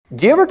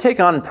Do you ever take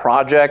on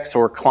projects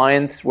or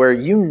clients where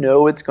you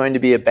know it's going to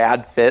be a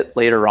bad fit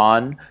later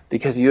on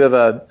because you have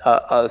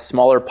a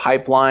smaller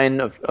pipeline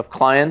of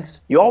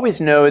clients? You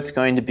always know it's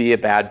going to be a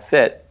bad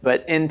fit.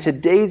 But in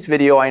today's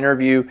video, I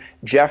interview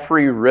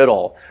Jeffrey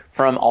Riddle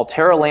from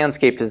Altera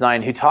Landscape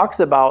Design, who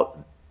talks about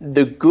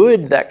the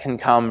good that can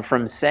come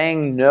from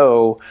saying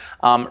no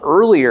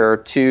earlier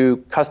to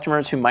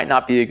customers who might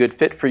not be a good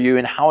fit for you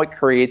and how it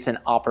creates an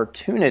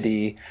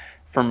opportunity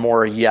for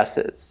more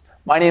yeses.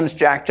 My name is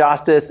Jack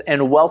Justice,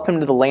 and welcome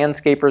to the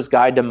Landscaper's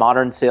Guide to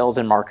Modern Sales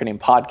and Marketing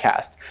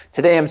podcast.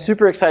 Today, I'm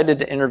super excited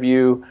to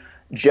interview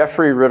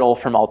Jeffrey Riddle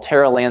from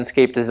Altera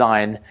Landscape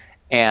Design,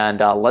 and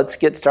let's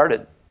get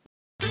started.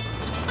 We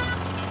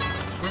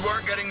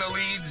weren't getting the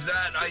leads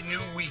that I knew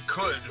we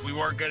could. We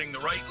weren't getting the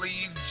right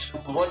leads.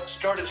 What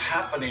started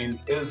happening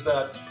is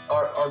that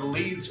our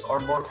leads are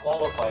more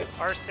qualified.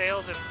 Our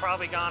sales have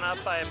probably gone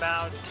up by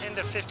about 10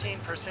 to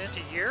 15%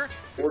 a year.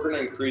 We're going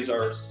to increase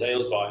our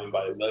sales volume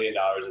by $1 million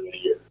in a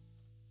year.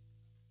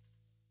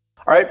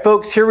 All right,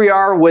 folks, here we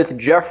are with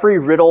Jeffrey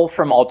Riddle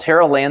from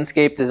Altera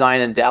Landscape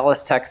Design in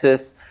Dallas,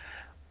 Texas.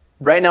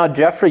 Right now,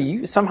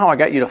 Jeffrey, somehow I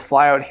got you to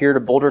fly out here to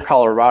Boulder,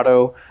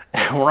 Colorado.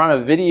 We're on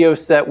a video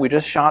set. We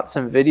just shot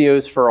some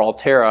videos for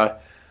Altera.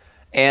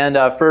 And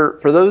for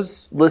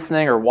those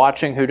listening or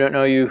watching who don't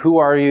know you, who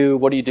are you?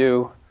 What do you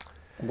do?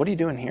 What are you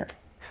doing here?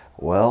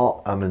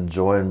 Well, I'm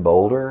enjoying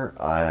Boulder.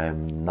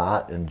 I'm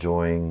not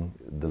enjoying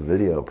the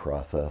video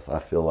process. I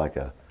feel like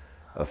a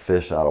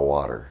fish out of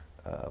water.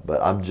 But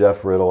I'm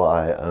Jeff Riddle.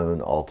 I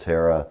own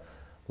Altera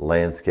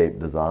Landscape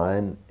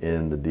Design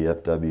in the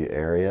DFW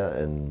area,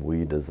 and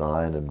we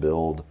design and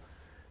build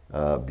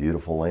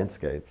beautiful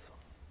landscapes.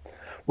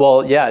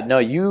 Well, yeah, no,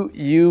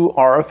 you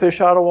are a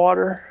fish out of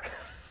water.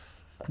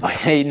 But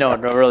hey, no,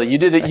 really, you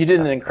did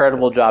an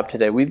incredible job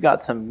today. We've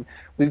got some.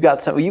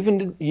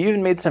 You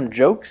even made some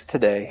jokes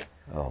today.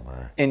 Oh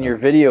man! In your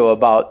video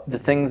about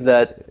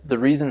the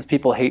reasons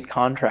people hate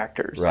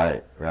contractors.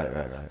 Right.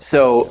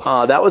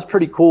 So that was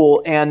pretty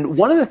cool. And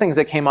one of the things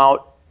that came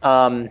out,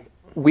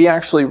 we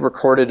actually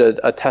recorded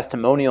a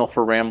testimonial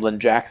for Ramblin'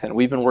 Jackson.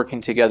 We've been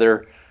working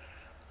together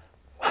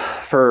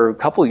for a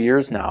couple of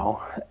years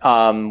now.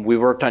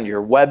 We've worked on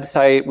your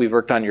website. We've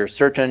worked on your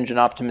search engine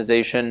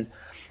optimization,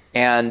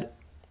 and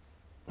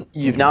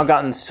you've now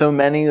gotten so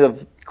many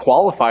of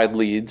qualified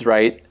leads,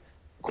 right?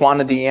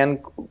 Quantity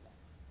and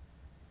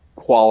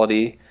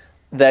quality,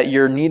 that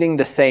you're needing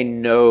to say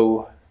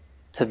no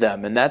to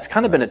them. And that's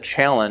kind of been a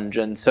challenge.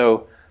 And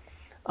so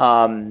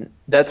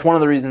that's one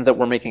of the reasons that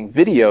we're making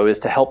video, is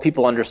to help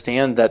people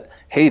understand that,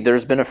 hey,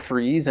 there's been a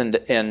freeze in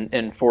the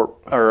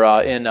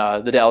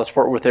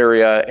Dallas-Fort Worth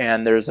area,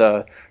 and there's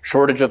a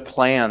shortage of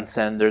plants,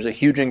 and there's a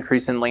huge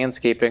increase in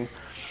landscaping.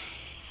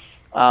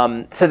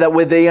 So that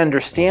way they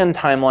understand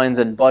timelines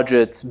and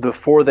budgets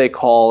before they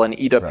call and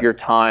eat up your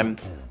time.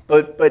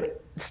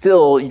 But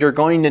still, you're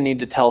going to need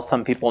to tell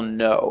some people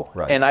no.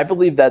 Right. And I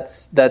believe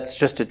that's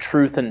just a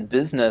truth in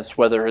business,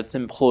 whether it's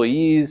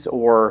employees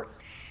or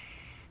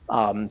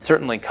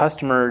certainly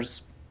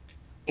customers.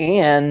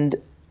 And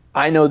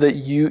I know that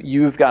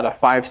you've got a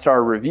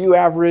 5-star review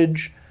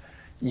average.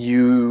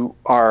 You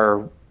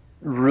are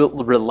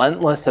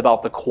relentless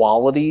about the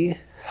quality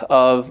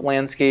of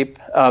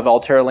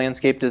Altera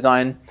Landscape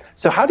Design.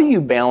 So how do you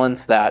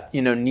balance that,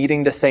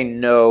 needing to say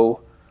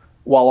no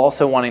while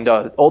also wanting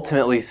to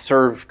ultimately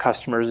serve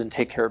customers and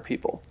take care of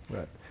people?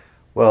 Right.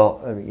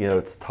 Well, I mean,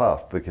 it's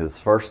tough because,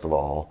 first of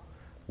all,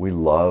 we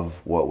love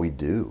what we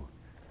do.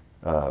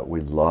 We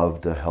love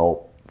to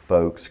help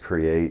folks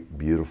create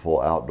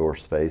beautiful outdoor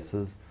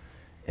spaces,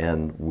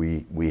 and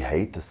we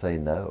hate to say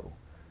no.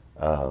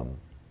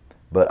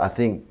 But I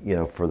think,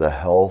 for the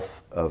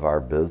health of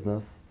our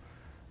business,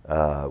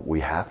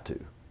 we have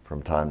to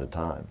from time to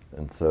time.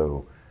 And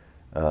so,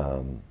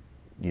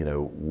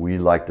 we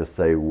like to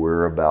say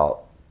we're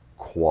about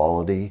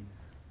quality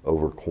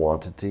over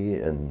quantity.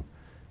 And,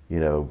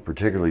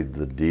 particularly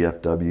the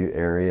DFW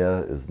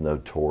area is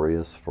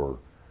notorious for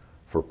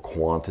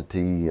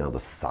quantity, the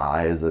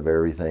size of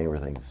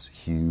everything's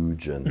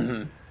huge.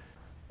 And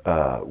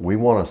we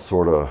want to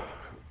sort of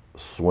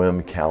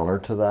swim counter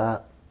to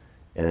that.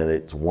 And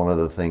it's one of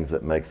the things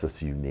that makes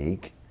us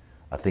unique.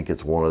 I think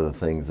it's one of the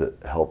things that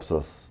helps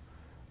us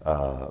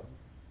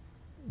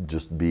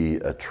just be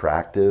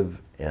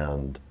attractive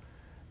and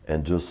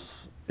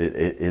just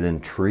it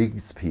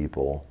intrigues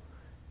people,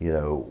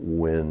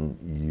 when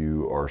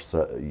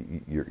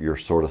you're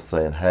sort of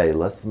saying, hey,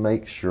 let's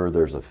make sure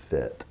there's a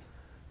fit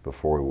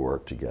before we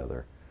work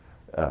together.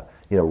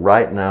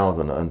 Right now is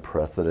an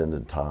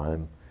unprecedented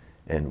time,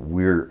 and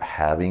we're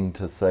having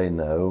to say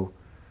no.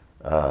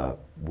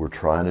 We're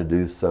trying to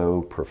do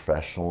so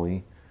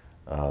professionally.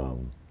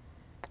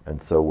 And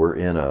so we're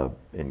in a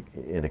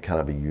kind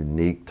of a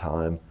unique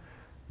time.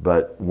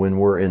 But when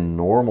we're in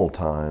normal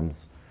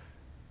times,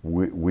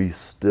 we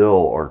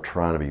still are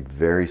trying to be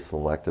very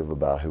selective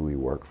about who we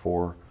work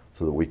for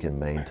so that we can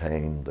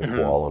maintain the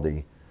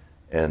quality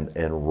and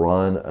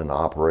run an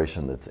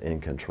operation that's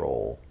in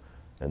control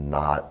and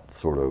not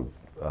sort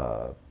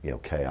of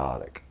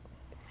chaotic.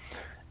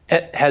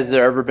 Has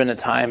there ever been a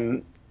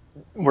time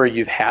where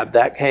you've had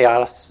that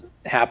chaos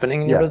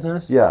happening in your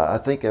business? Yeah, I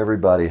think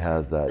everybody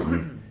has that.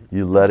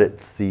 You let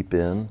it seep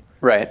in.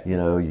 Right.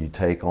 You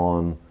take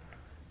on,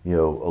 a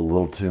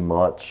little too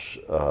much,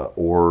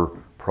 or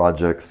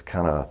projects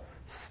kind of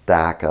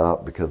stack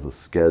up because of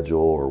schedule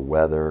or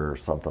weather or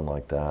something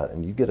like that,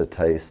 and you get a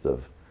taste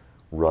of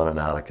running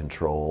out of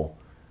control.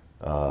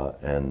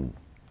 And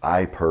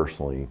I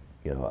personally,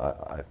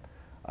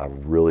 I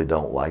really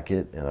don't like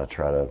it, and I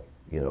try to,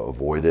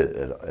 avoid it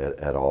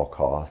at all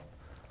costs.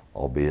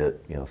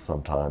 Albeit,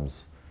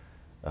 sometimes,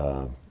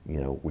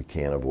 we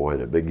can't avoid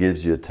it, but it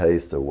gives you a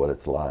taste of what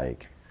it's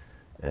like,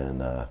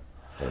 and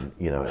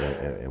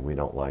we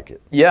don't like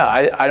it. Yeah,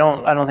 I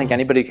don't think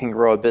anybody can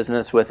grow a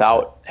business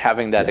without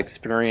having that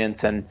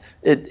experience, and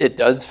it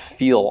does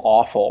feel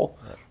awful,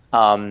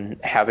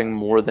 having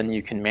more than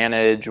you can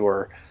manage,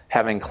 or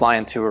having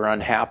clients who are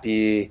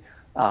unhappy,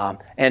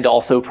 and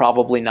also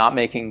probably not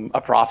making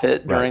a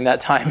profit during that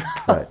time.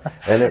 Right,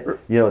 and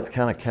it's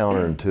kind of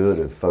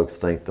counterintuitive. Folks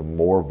think the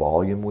more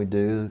volume we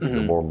do,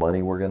 the more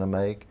money we're going to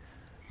make,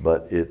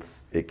 but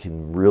it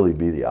can really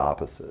be the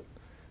opposite.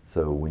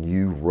 So when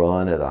you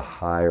run at a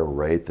higher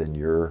rate than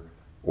your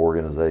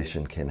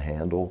organization can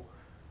handle,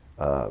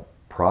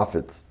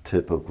 profits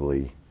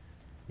typically,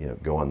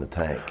 go in the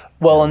tank.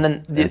 Well,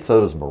 and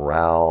so does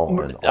morale.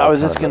 And I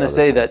was just going to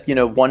say that,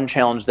 one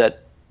challenge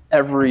that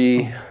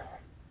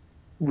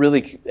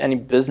any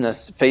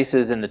business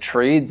faces in the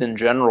trades in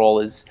general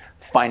is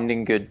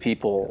finding good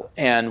people.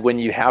 And when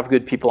you have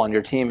good people on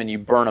your team and you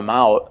burn them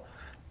out,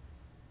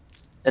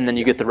 and then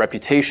you get the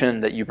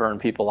reputation that you burn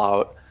people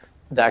out,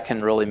 that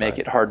can really make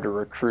it hard to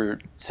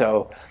recruit.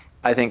 So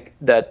I think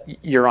that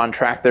you're on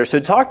track there. So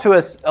talk to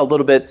us a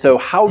little bit. So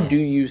how do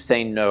you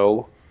say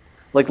no?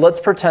 Like, let's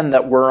pretend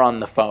that we're on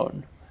the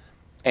phone,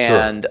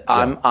 and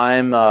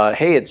I'm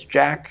hey, it's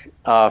Jack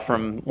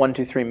from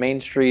 123 Main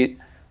Street,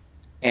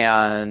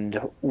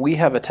 and we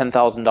have a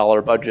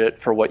 $10,000 budget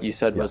for what you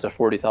said was a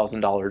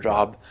 $40,000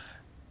 job.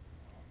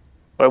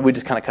 But we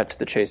just kind of cut to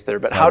the chase there.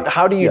 But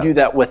how do you do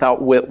that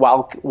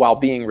while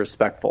being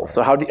respectful?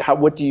 So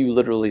what do you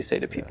literally say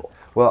to people?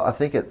 Well, I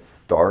think it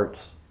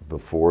starts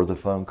before the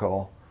phone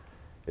call.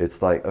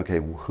 It's like, okay,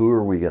 who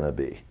are we going to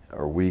be?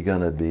 Are we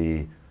going to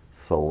be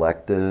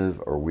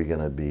selective? Are we going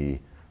to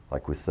be,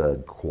 like we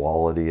said,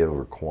 quality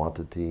over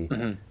quantity?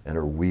 And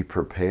are we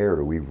prepared?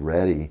 Are we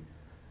ready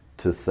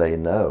to say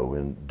no?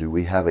 And do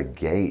we have a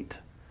gate?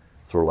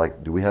 Sort of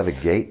like, do we have a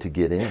gate to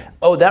get in?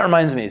 Oh, that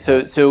reminds me.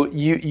 So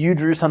you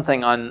drew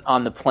something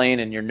on the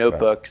plane in your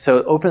notebook. Right.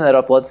 So open that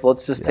up.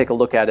 Let's just take a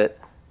look at it.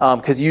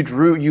 Because you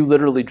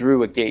literally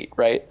drew a gate,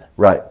 right?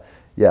 Right.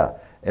 Yeah.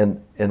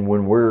 And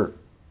when we're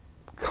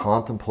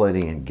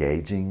contemplating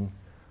engaging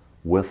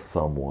with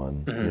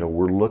someone,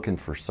 we're looking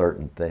for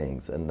certain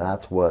things, and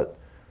that's what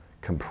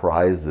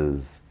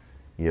comprises,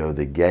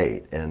 the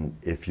gate. And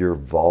if you're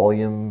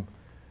volume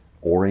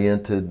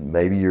oriented,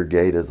 maybe your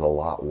gate is a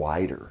lot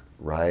wider,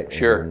 right?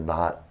 Sure. And you're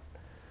not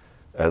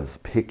as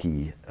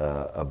picky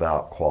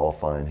about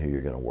qualifying who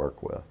you're going to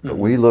work with. But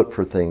we look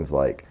for things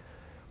like,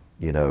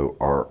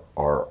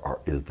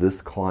 is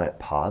this client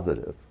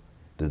positive?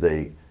 Do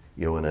they,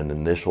 in an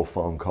initial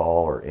phone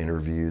call or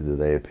interview, do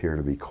they appear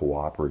to be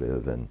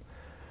cooperative and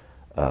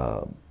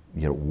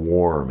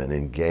warm and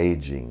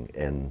engaging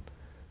and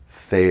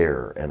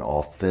fair and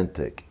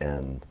authentic,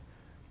 and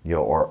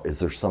is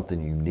there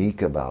something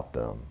unique about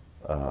them?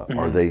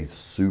 Are they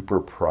super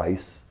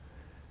price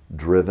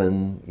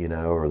driven?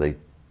 Are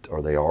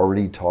they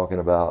already talking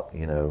about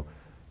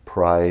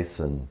price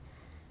and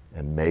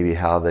maybe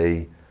how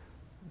they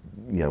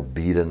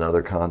beat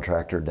another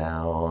contractor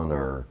down,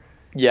 or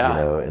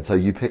and so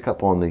you pick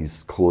up on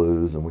these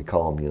clues, and we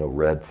call them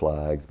red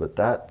flags, but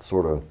that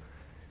sort of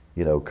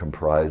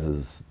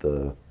comprises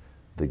the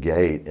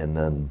gate. And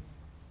then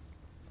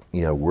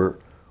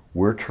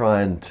we're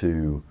trying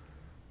to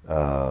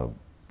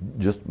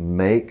just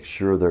make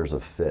sure there's a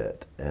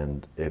fit,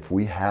 and if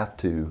we have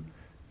to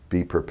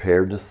be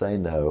prepared to say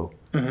no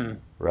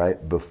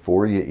right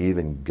before you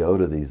even go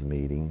to these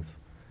meetings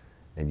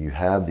and you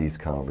have these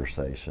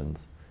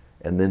conversations,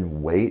 and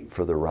then wait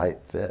for the right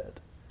fit.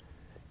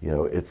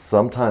 It's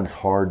sometimes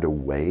hard to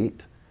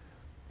wait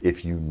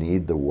if you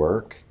need the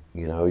work.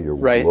 You're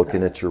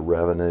looking at your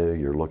revenue,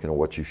 you're looking at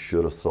what you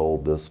should have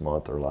sold this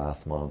month or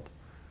last month,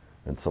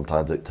 and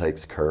sometimes it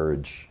takes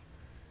courage,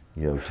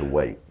 to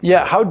wait.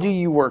 Yeah, how do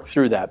you work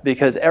through that?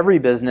 Because every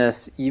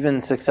business,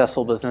 even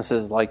successful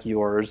businesses like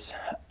yours,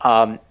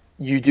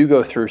 you do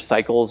go through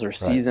cycles or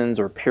seasons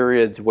or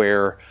periods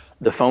where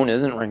the phone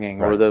isn't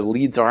ringing or the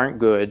leads aren't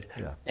good,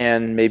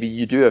 and maybe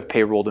you do have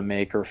payroll to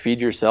make or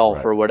feed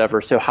yourself or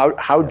whatever. So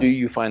how do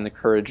you find the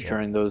courage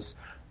during those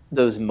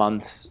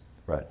months?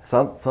 Right.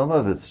 Some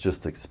of it's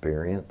just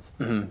experience,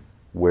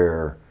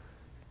 where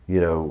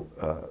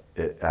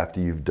after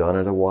you've done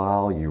it a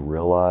while, you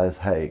realize,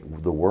 hey,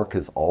 the work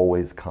has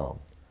always come.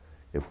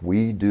 If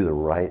we do the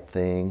right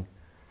thing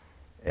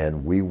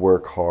and we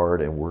work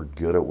hard and we're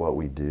good at what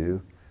we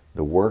do,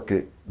 the work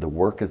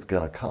is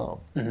going to come.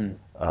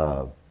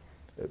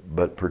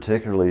 but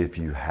particularly if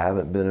you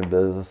haven't been in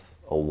business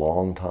a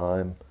long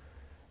time,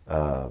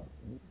 that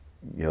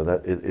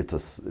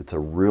it's a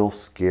real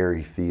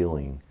scary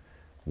feeling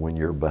when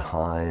you're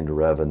behind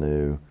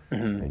revenue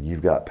and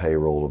you've got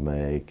payroll to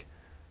make.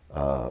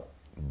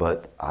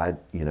 But I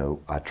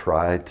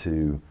try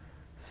to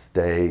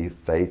stay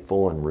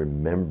faithful and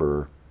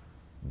remember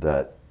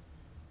that,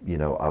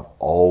 I've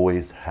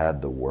always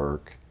had the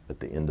work at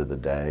the end of the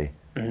day,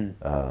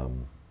 and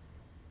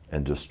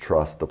just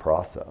trust the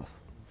process.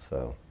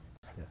 So.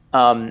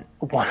 One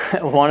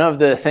of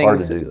the things, hard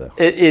to do though.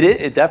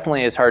 It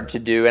definitely is hard to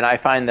do, and I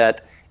find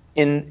that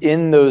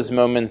in those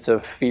moments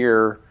of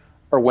fear,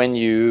 or when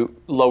you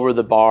lower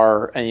the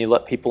bar and you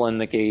let people in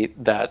the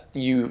gate, that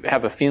you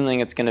have a feeling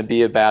it's going to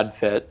be a bad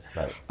fit.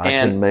 Right. I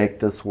can make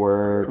this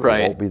work.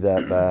 Right. It won't be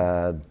that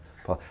bad.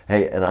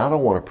 Hey, and I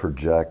don't want to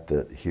project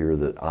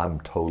that I'm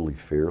totally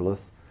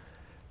fearless,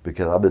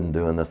 because I've been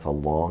doing this a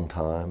long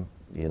time.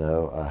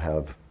 I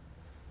have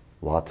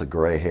lots of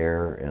gray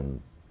hair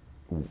and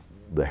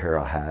the hair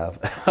I have,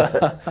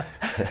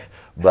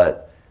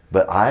 but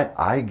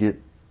I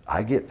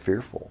get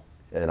fearful,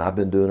 and I've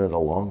been doing it a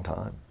long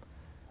time.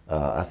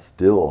 I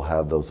still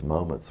have those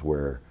moments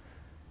where,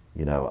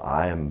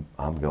 I'm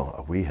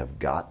going, we have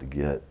got to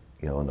get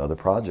another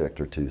project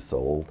or two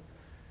sold,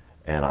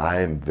 and I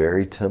am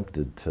very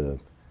tempted to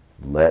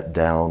let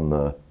down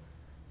the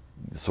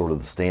sort of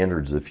the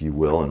standards, if you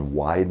will, and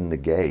widen the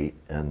gate,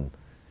 and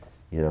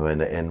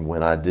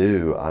when I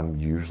do, I'm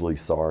usually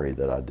sorry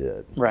that I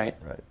did. Right.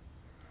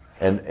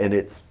 And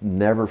it's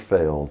never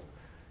fails,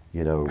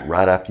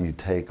 right after you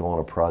take on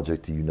a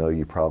project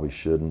you probably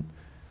shouldn't,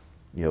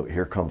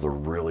 here comes a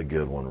really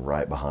good one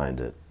right behind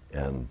it,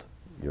 and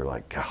you're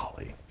like,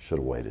 golly, should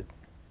have waited.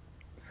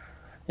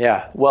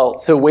 Yeah, well,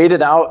 so wait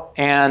it out,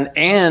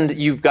 and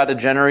you've got to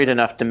generate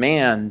enough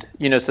demand.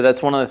 So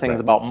that's one of the things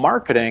about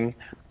marketing,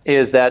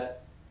 is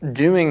that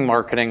doing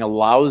marketing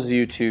allows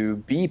you to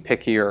be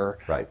pickier,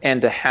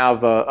 and to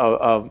have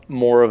a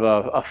more of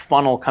a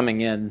funnel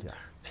coming in,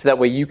 so that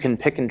way you can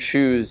pick and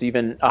choose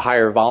even a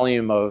higher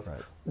volume of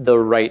the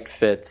right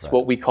fits,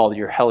 what we call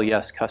your hell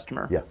yes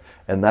customer. Yeah,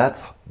 and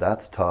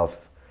that's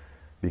tough,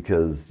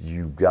 because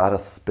you've got to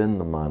spend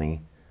the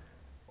money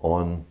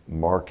on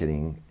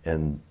marketing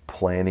and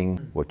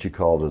planning what you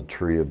call the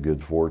tree of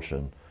good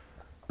fortune,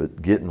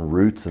 but getting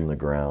roots in the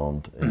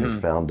ground and your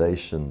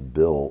foundation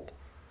built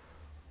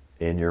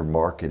in your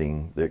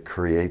marketing that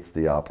creates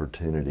the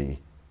opportunity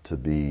to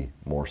be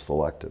more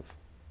selective.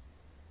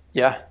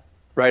 Yeah,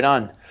 right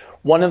on.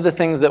 One of the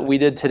things that we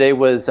did today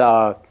was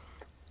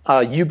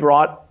you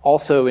brought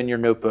also in your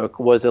notebook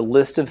was a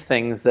list of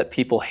things that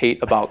people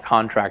hate about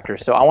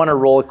contractors. So I want to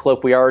roll a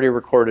clip. We already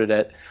recorded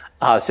it.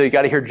 So you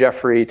got to hear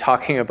Jeffrey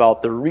talking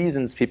about the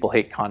reasons people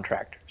hate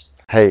contractors.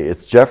 Hey,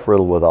 it's Jeff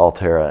Riddle with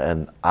Alterra,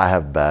 and I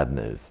have bad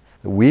news.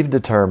 We've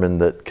determined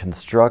that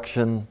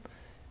construction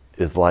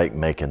is like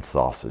making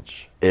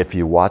sausage. If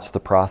you watch the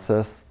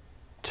process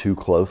too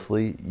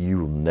closely,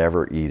 you'll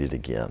never eat it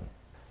again.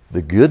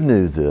 The good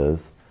news is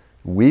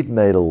we've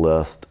made a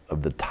list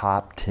of the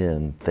top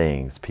 10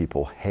 things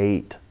people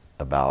hate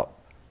about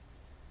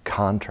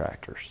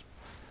contractors.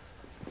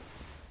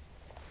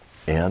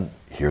 And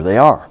here they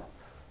are,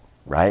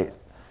 right?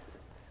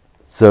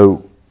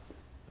 So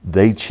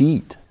they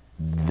cheat.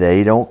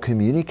 They don't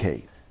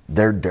communicate.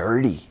 They're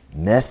dirty,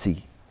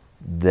 messy.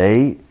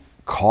 They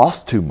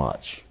cost too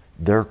much.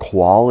 Their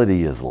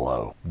quality is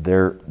low.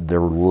 They're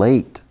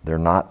late. They're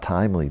not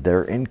timely.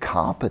 They're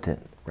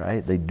incompetent,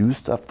 right? They do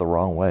stuff the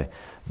wrong way.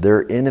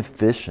 They're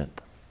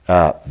inefficient.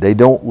 They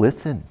don't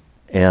listen,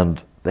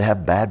 and they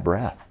have bad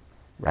breath,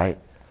 right?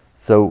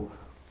 So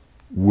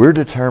we're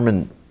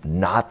determined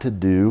not to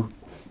do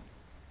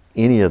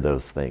any of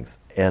those things.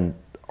 And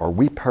are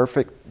we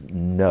perfect?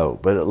 No,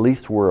 but at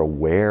least we're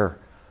aware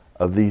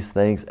of these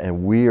things,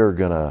 and we are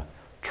going to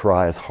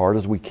try as hard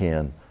as we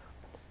can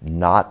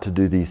not to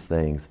do these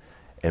things.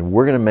 And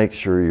we're going to make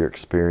sure your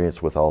experience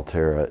with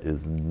Alterra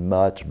is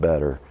much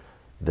better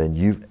than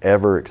you've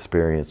ever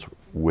experienced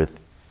with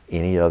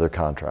any other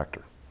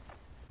contractor.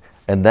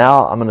 And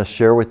now I'm going to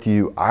share with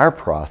you our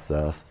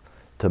process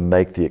to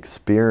make the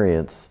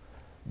experience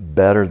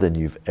better than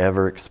you've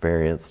ever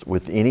experienced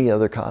with any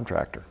other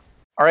contractor.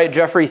 All right,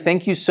 Jeffrey,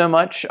 thank you so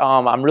much.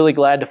 I'm really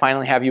glad to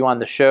finally have you on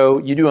the show.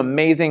 You do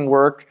amazing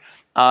work.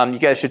 You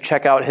guys should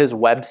check out his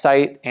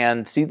website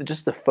and see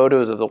just the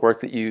photos of the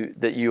work that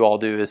you all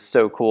do is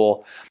so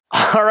cool.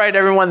 All right,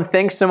 everyone,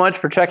 thanks so much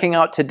for checking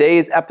out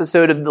today's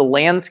episode of the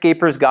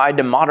Landscaper's Guide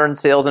to Modern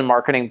Sales and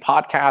Marketing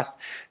podcast.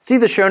 See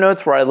the show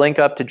notes where I link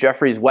up to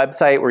Jeffrey's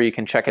website where you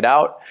can check it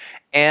out.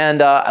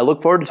 And I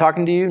look forward to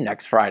talking to you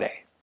next Friday.